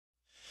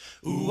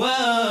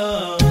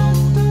Whoa.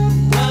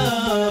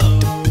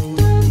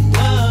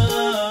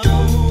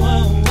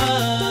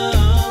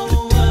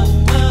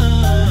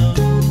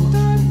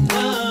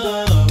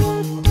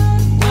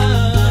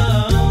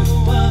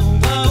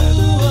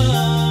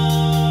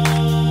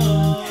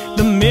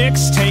 The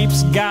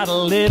mixtape's got a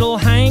little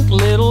Hank,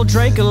 little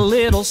Drake, a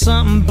little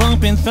something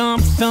bumping,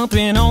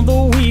 thumping on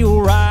the wheel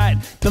right.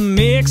 The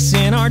mix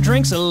in our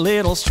drinks a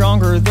little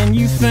stronger than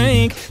you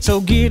think,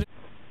 so get.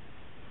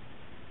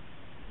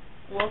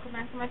 Welcome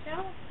back to my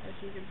channel. As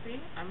you can see,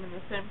 I'm in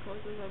the same clothes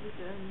as I was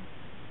in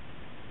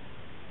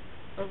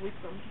a week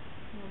from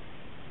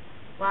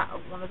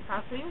one of the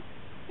past videos,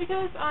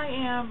 because I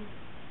am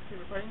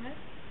recording this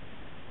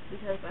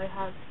because I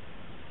have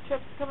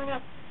trips coming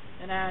up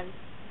and I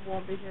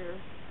won't be here,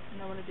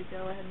 and I wanted to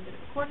go ahead and get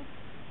it recorded,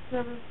 so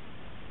I'm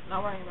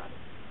not worrying about it.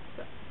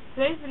 So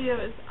today's video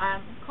is,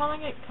 I'm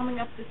calling it Coming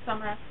Up This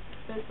Summer,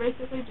 but it's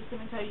basically just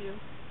going to tell you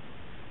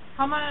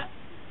how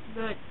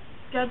the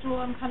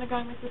schedule I'm kind of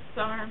going with this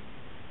summer,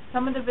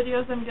 some of the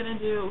videos I'm going to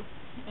do,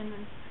 and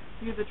then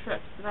few of the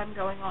trips that I'm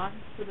going on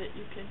so that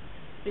you can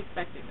be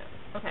expecting those.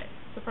 Okay,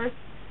 so first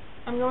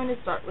I'm going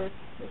to start with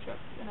the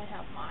trips, and I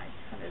have my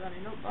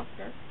underlying notebook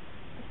here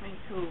with me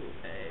because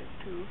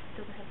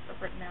I have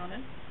stuff written down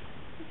in.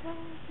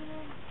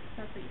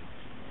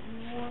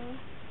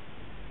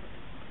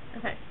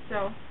 Okay,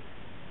 so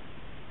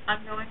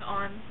I'm going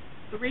on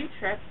 3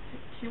 trips.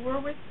 2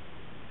 are with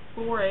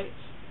 4-H,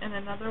 and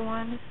another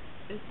one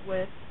is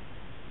with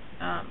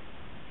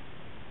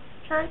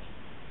church.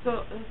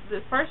 So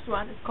the first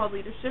one is called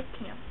Leadership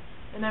Camp,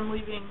 and I'm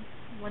leaving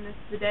when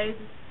the day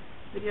this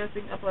video is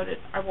being uploaded.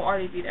 I will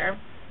already be there,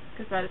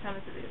 because by the time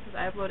this video, because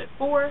I upload at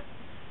 4,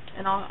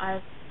 and I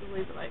have to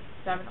leave at like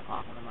 7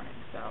 o'clock in the morning,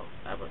 so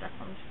I will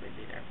definitely should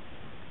be there.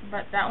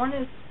 But that one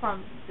is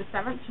from the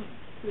 17th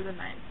through the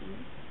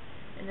 19th,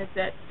 and it's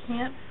at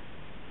Camp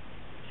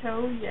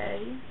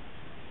Cho-Ye,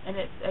 and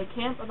it's a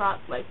camp about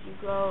like you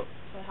go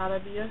to how to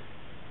be a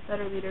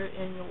better leader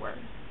in your work,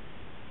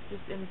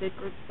 just in big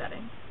group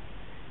setting.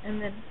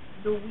 And then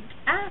the week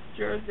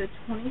after, the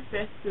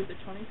 25th through the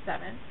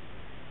 27th,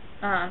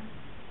 and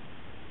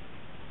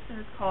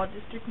it's called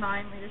District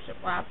 9 Leadership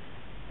Lab,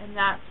 and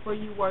that's where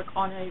you work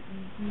on a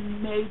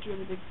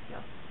majorly big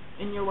scale,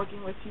 and you're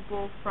working with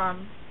people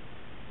from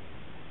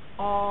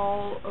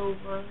all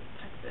over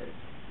Texas.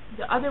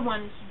 The other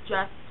one is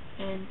just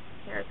in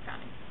Harris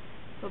County,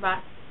 so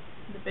that's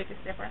the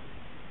biggest difference.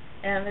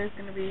 And there's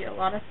going to be a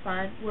lot of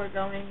fun. There's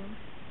going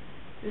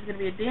to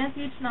be a dance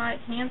each night,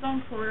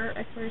 hands-on career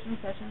exploration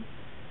sessions,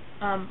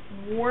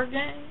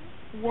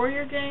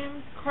 warrior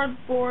games,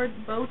 cardboard,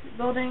 boat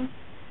building,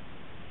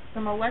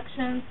 some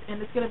elections,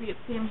 and it's going to be at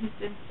Sam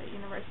Houston State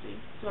University,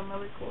 so I'm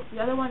really cool. The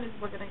other one is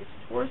we're going to get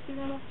to tour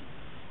students,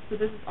 so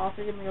this is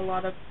also going to be a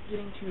lot of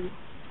getting to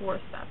tour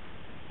stuff,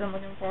 so I'm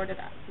looking forward to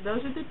that. So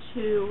those are the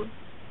 2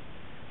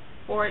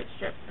 4-H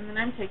trips, and then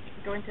I'm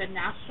going to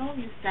National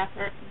Youth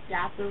Gathering,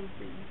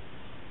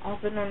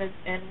 also known as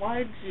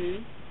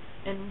NYG,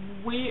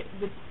 and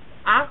the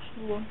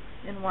actual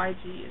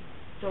NYG is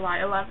July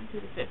 11th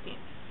through the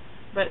 15th,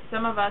 but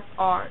some of us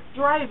are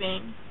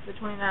driving the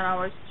 29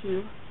 hours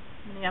to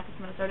Minneapolis,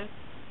 Minnesota,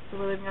 so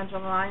we're leaving on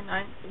July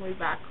 9th, and we'll be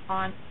back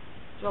on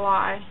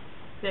July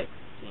 16th.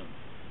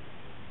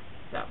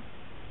 So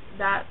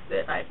that's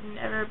it. I've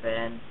never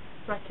been,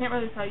 so I can't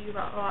really tell you a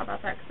lot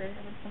about that because I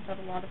haven't pumped out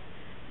a lot of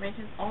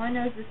information. All I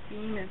know is this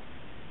theme is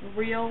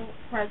real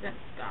present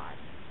God,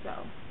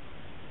 so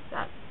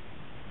that's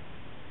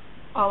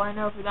all I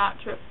know for that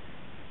trip.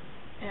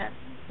 And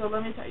so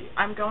let me tell you,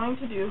 I'm going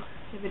to do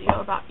a video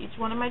about each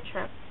one of my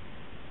trips.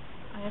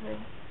 I have a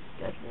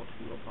schedule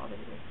to do a follow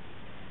video.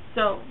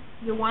 So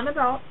the one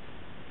about,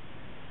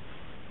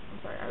 I'm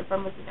sorry, if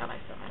I'm looking down, I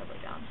still might have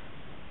it down.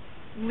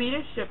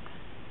 Leadership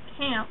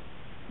Camp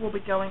will be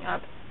going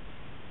up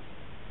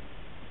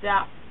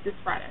this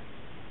Friday.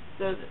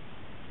 So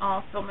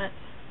I'll film it.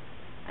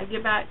 I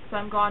get back, so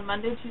I'm gone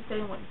Monday, Tuesday,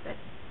 and Wednesday.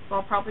 So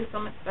I'll probably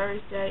film it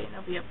Thursday, and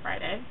it'll be up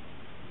Friday.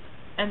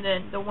 And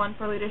then the one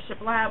for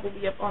Leadership Lab will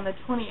be up on the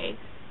 28th,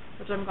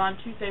 which I'm gone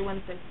Tuesday,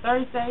 Wednesday,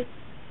 Thursday,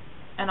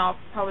 and I'll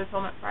probably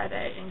film it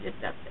Friday and get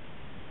it up there.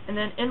 And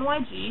then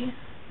NYG,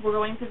 we're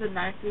going through the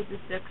 9th through the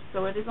 6th,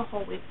 so it is a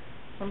whole week.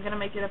 So I'm going to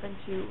make it up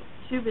into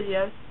 2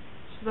 videos.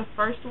 So the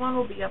first one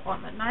will be up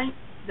on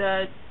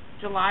the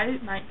July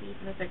 19th,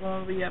 and the second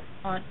one will be up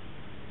on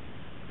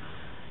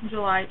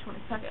July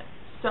 22nd.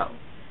 So,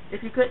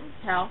 if you couldn't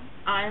tell,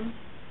 I'm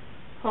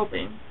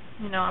hoping,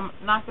 I'm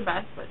not the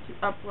best, but to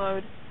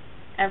upload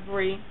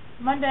every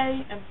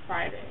Monday and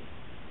Friday.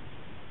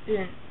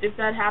 And if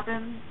that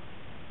happens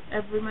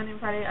every Monday and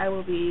Friday, I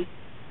will be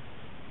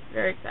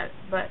very excited.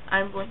 But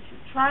I'm going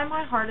to try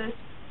my hardest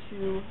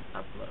to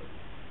upload.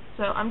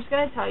 So I'm just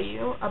going to tell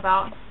you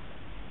about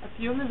a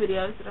few of the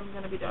videos that I'm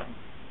going to be doing.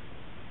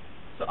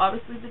 So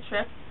obviously the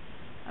trips,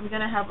 I'm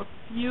going to have a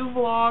few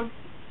vlogs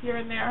here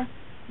and there,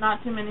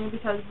 not too many,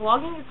 because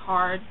vlogging is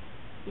hard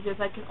because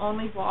I can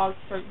only vlog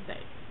certain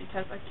days,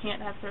 because I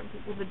can't have certain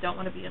people that don't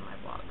want to be in my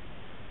vlogs.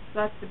 So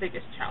that's the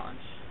biggest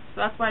challenge.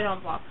 So that's why I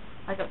don't vlog.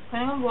 Like, I was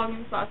planning on vlogging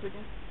this last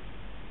weekend,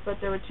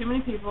 but there were too many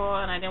people,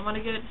 and I didn't want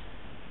to get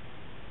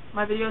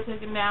my video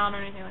taken down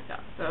or anything like that,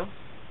 so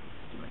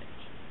it's too much.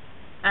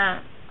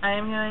 I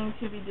am going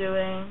to be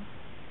doing,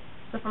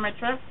 so for my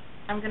trip,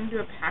 I'm going to do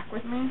a pack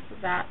with me,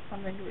 so that's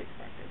something to be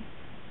expected.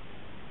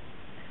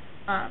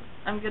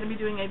 I'm going to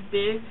be doing a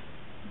big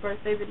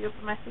birthday video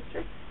for my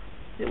sister.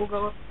 It will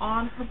go up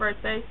on her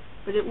birthday,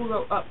 but it will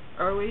go up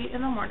early in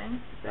the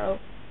morning, so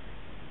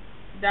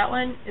that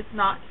one is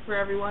not for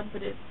everyone,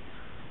 but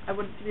I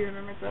want it to be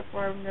remembered, so that's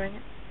why I'm doing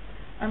it.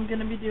 I'm going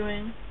to be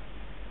doing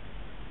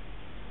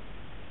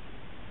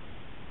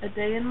a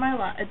day in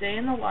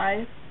the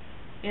life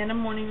and a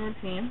morning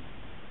routine.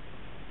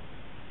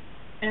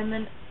 And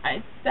then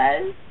it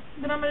says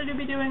that I'm going to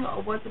be doing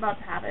what's about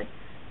to happen,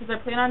 because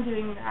I plan on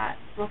doing that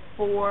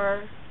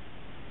before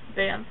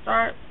band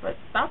starts, but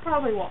that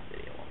probably won't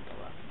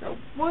go up. So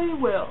we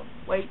will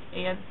wait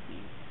and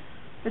see.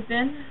 But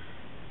then,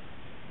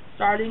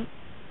 starting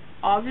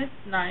August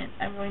 9th,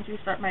 I'm going to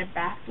start my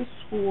back to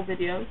school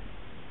videos.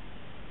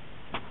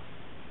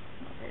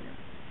 Okay,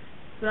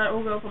 so that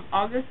will go from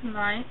August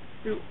 9th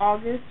through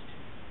August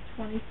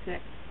 26th.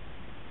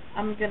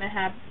 I'm going to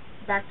have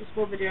back to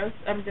school videos.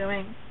 I'm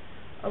doing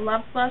a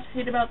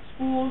love/hate about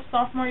school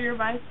sophomore year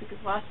advice, because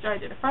last year I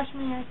did a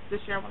freshman year, so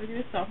this year I want to do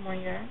a sophomore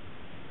year.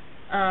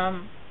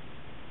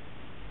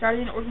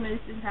 Starting an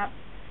organization tab,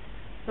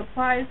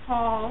 supplies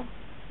haul,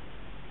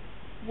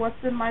 what's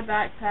in my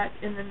backpack,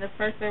 and then the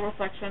first day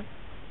reflection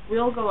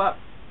will go up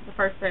the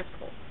first day of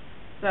school.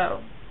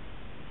 So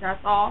that's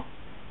all.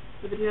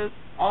 The videos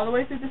all the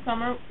way through the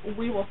summer.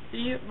 We will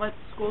see when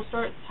school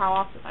starts how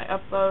often I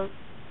upload,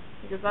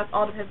 because that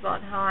all depends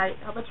on how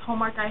much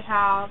homework I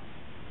have,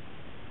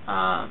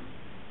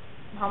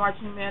 how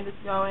marching band is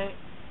going,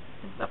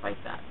 and stuff like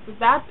that. So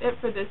that's it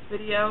for this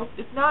video.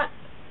 It's not.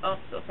 Oh,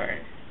 so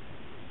sorry.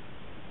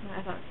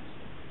 I thought it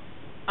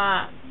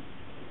was.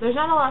 There's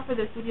not a lot for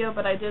this video,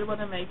 but I did want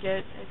to make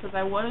it because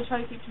I want to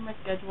try to keep to my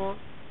schedule.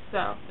 So,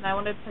 and I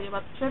wanted to tell you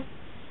about the trips,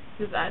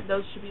 because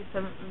those should be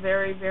some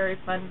very, very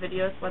fun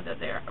videos, whether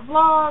they're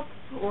vlogs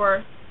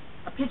or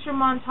a picture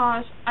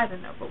montage. I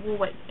don't know, but we'll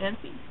wait and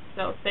see.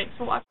 So, thanks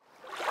for watching.